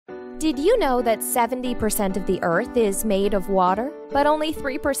Did you know that 70% of the Earth is made of water, but only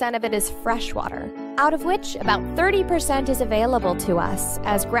 3% of it is fresh water, out of which about 30% is available to us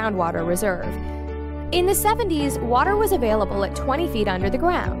as Groundwater Reserve? In the 70s, water was available at 20 feet under the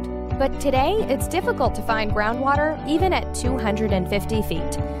ground, but today it's difficult to find groundwater even at 250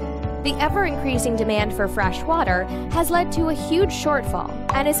 feet. The ever-increasing demand for fresh water has led to a huge shortfall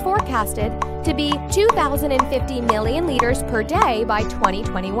and is forecasted to be 2,050 million liters per day by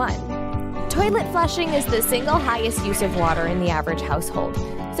 2021. Toilet flushing is the single highest use of water in the average household,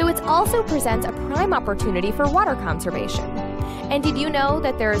 so it also presents a prime opportunity for water conservation. And did you know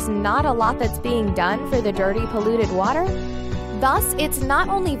that there's not a lot that's being done for the dirty, polluted water? Thus, it's not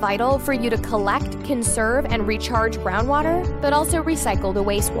only vital for you to collect, conserve, and recharge groundwater, but also recycle the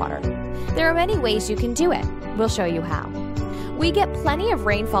wastewater. There are many ways you can do it. We'll show you how. We get plenty of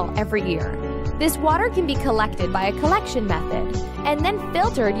rainfall every year. This water can be collected by a collection method and then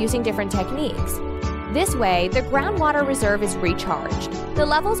filtered using different techniques. This way, the groundwater reserve is recharged, the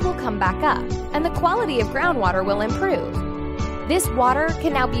levels will come back up, and the quality of groundwater will improve. This water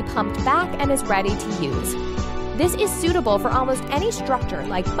can now be pumped back and is ready to use. This is suitable for almost any structure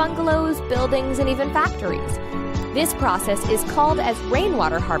like bungalows, buildings, and even factories. This process is called as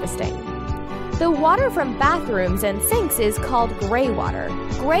rainwater harvesting. The water from bathrooms and sinks is called gray water.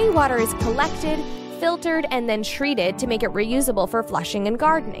 Gray water is collected, filtered, and then treated to make it reusable for flushing and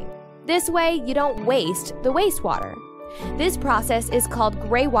gardening. This way, you don't waste the wastewater. This process is called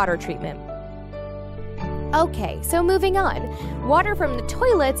gray water treatment. Okay, so moving on. Water from the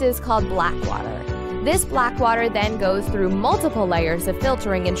toilets is called black water. This black water then goes through multiple layers of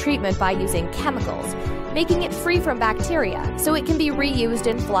filtering and treatment by using chemicals, making it free from bacteria, so it can be reused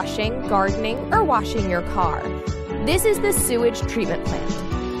in flushing, gardening, or washing your car. This is the sewage treatment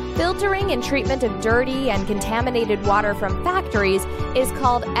plant. Filtering and treatment of dirty and contaminated water from factories is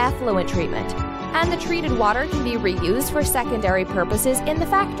called effluent treatment, and the treated water can be reused for secondary purposes in the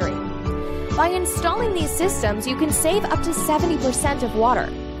factory. By installing these systems, you can save up to 70% of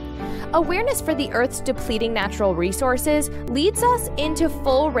water. Awareness for the Earth's depleting natural resources leads us into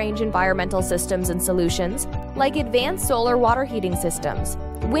full-range environmental systems and solutions like advanced solar water heating systems,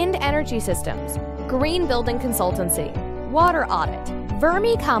 wind energy systems, green building consultancy, water audit,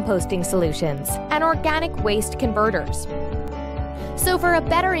 vermicomposting solutions, and organic waste converters. So for a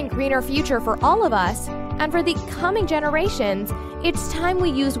better and greener future for all of us, and for the coming generations, it's time we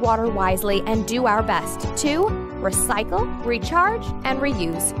use water wisely and do our best to recycle, recharge, and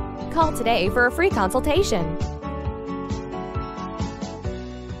reuse. Call today for a free consultation.